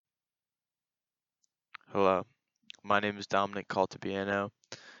Hello, my name is Dominic Caltabiano,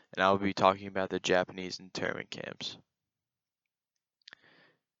 and I will be talking about the Japanese internment camps.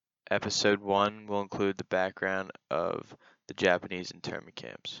 Episode 1 will include the background of the Japanese internment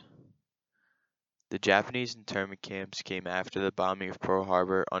camps. The Japanese internment camps came after the bombing of Pearl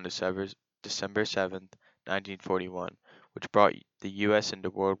Harbor on December 7th, 1941, which brought the U.S. into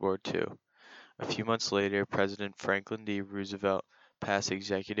World War II. A few months later, President Franklin D. Roosevelt passed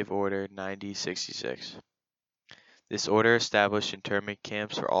Executive Order 9066. This order established internment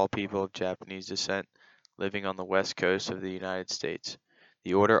camps for all people of Japanese descent living on the west coast of the United States.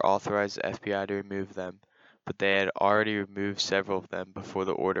 The order authorized the FBI to remove them, but they had already removed several of them before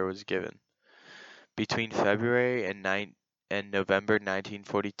the order was given. Between February and November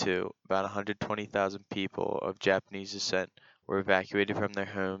 1942, about 120,000 people of Japanese descent were evacuated from their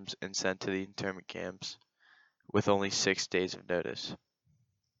homes and sent to the internment camps with only 6 days of notice.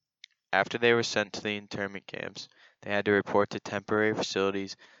 After they were sent to the internment camps, they had to report to temporary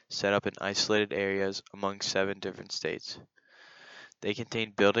facilities set up in isolated areas among 7 different states. They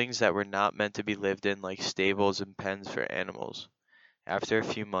contained buildings that were not meant to be lived in, like stables and pens for animals. After a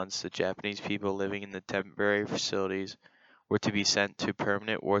few months, the Japanese people living in the temporary facilities were to be sent to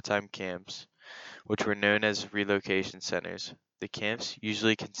permanent wartime camps, which were known as relocation centers. The camps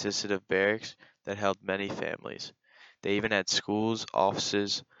usually consisted of barracks that held many families. They even had schools,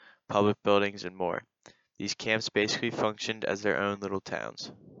 offices, public buildings, and more. These camps basically functioned as their own little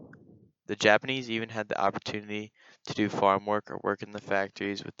towns. The Japanese even had the opportunity to do farm work or work in the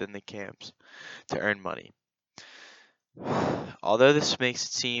factories within the camps to earn money. Although this makes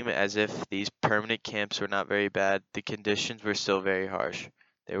it seem as if these permanent camps were not very bad, the conditions were still very harsh.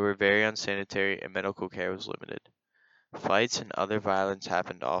 They were very unsanitary and medical care was limited. Fights and other violence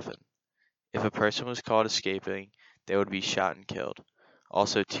happened often. If a person was caught escaping, they would be shot and killed.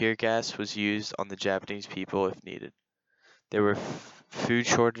 Also, tear gas was used on the Japanese people if needed. There were food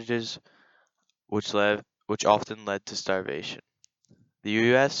shortages, which often led to starvation. The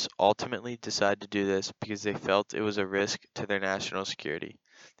U.S. ultimately decided to do this because they felt it was a risk to their national security.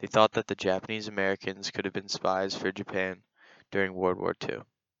 They thought that the Japanese Americans could have been spies for Japan during World War II.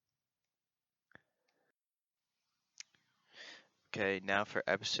 Okay, now for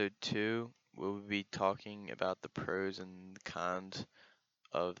episode 2, we'll be talking about the pros and cons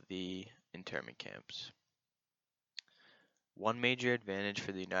of the internment camps. One major advantage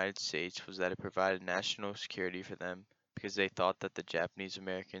for the United States was that it provided national security for them because they thought that the Japanese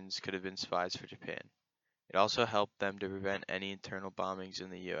Americans could have been spies for Japan. It also helped them to prevent any internal bombings in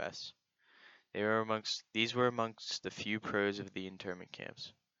the U.S. These were amongst the few pros of the internment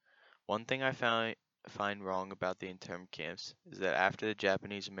camps. One thing I find wrong about the internment camps is that after the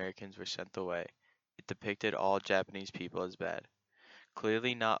Japanese Americans were sent away, it depicted all Japanese people as bad.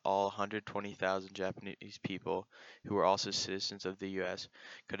 Clearly not all 120,000 Japanese people who were also citizens of the U.S.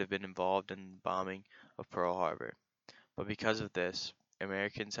 could have been involved in the bombing of Pearl Harbor. But because of this,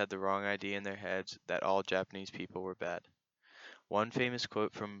 Americans had the wrong idea in their heads that all Japanese people were bad. One famous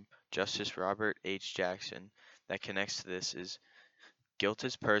quote from Justice Robert H. Jackson that connects to this is, "Guilt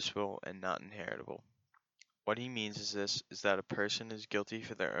is personal and not inheritable." What he means is that a person is guilty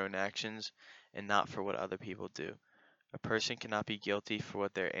for their own actions and not for what other people do. A person cannot be guilty for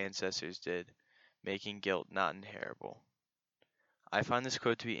what their ancestors did, making guilt not inheritable. I find this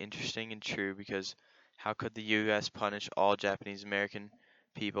quote to be interesting and true because how could the U.S. punish all Japanese American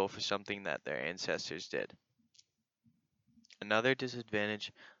people for something that their ancestors did? Another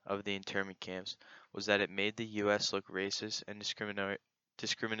disadvantage of the internment camps was that it made the U.S. look racist and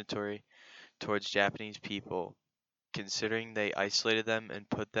discriminatory towards Japanese people, considering they isolated them and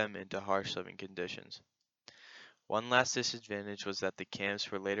put them into harsh living conditions. One last disadvantage was that the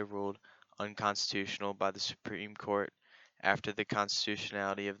camps were later ruled unconstitutional by the Supreme Court after the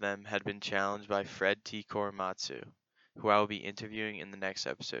constitutionality of them had been challenged by Fred T. Korematsu, who I will be interviewing in the next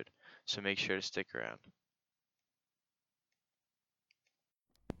episode, so make sure to stick around.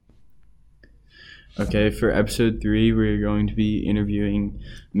 Okay, for episode 3, we're going to be interviewing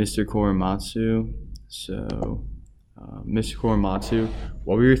Mr. Korematsu. So, Mr. Korematsu,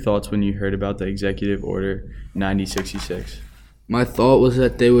 what were your thoughts when you heard about the Executive Order 9066? My thought was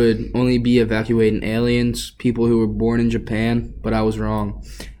that they would only be evacuating aliens, people who were born in Japan, but I was wrong.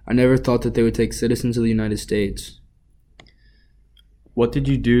 I never thought that they would take citizens of the United States. What did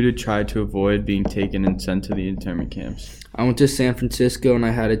you do to try to avoid being taken and sent to the internment camps? I went to San Francisco and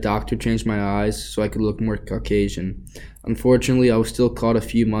I had a doctor change my eyes so I could look more Caucasian. Unfortunately, I was still caught a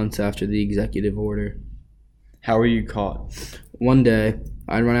few months after the executive order. How were you caught? One day,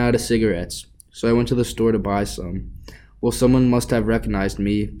 I ran out of cigarettes, so I went to the store to buy some. Well, someone must have recognized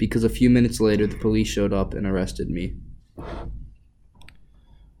me because a few minutes later the police showed up and arrested me.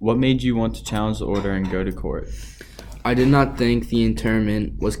 What made you want to challenge the order and go to court? I did not think the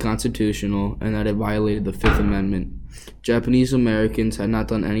internment was constitutional and that it violated the Fifth Amendment. Japanese Americans had not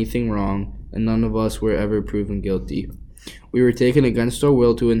done anything wrong, and none of us were ever proven guilty. We were taken against our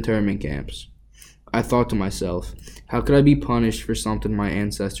will to internment camps. I thought to myself, how could I be punished for something my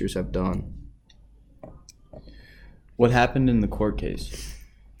ancestors have done? What happened in the court case?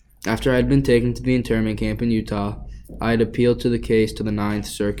 After I had been taken to the internment camp in Utah, I had appealed to the case to the Ninth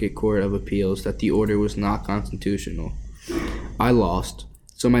Circuit Court of Appeals that the order was not constitutional. I lost,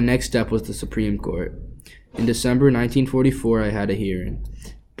 so my next step was the Supreme Court. In December 1944, I had a hearing,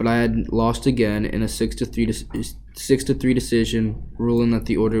 but I had lost again in a 6-3 decision ruling that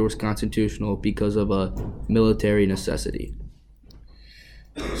the order was constitutional because of a military necessity.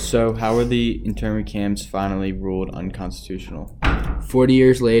 So, how were the internment camps finally ruled unconstitutional? 40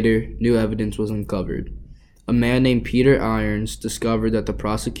 years later, new evidence was uncovered. A man named Peter Irons discovered that the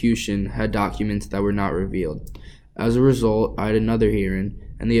prosecution had documents that were not revealed. As a result, I had another hearing,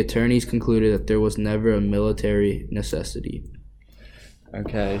 and the attorneys concluded that there was never a military necessity.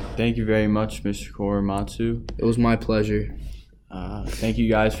 Okay, thank you very much, Mr. Korematsu. It was my pleasure. Thank you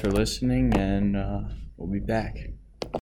guys for listening, and we'll be back.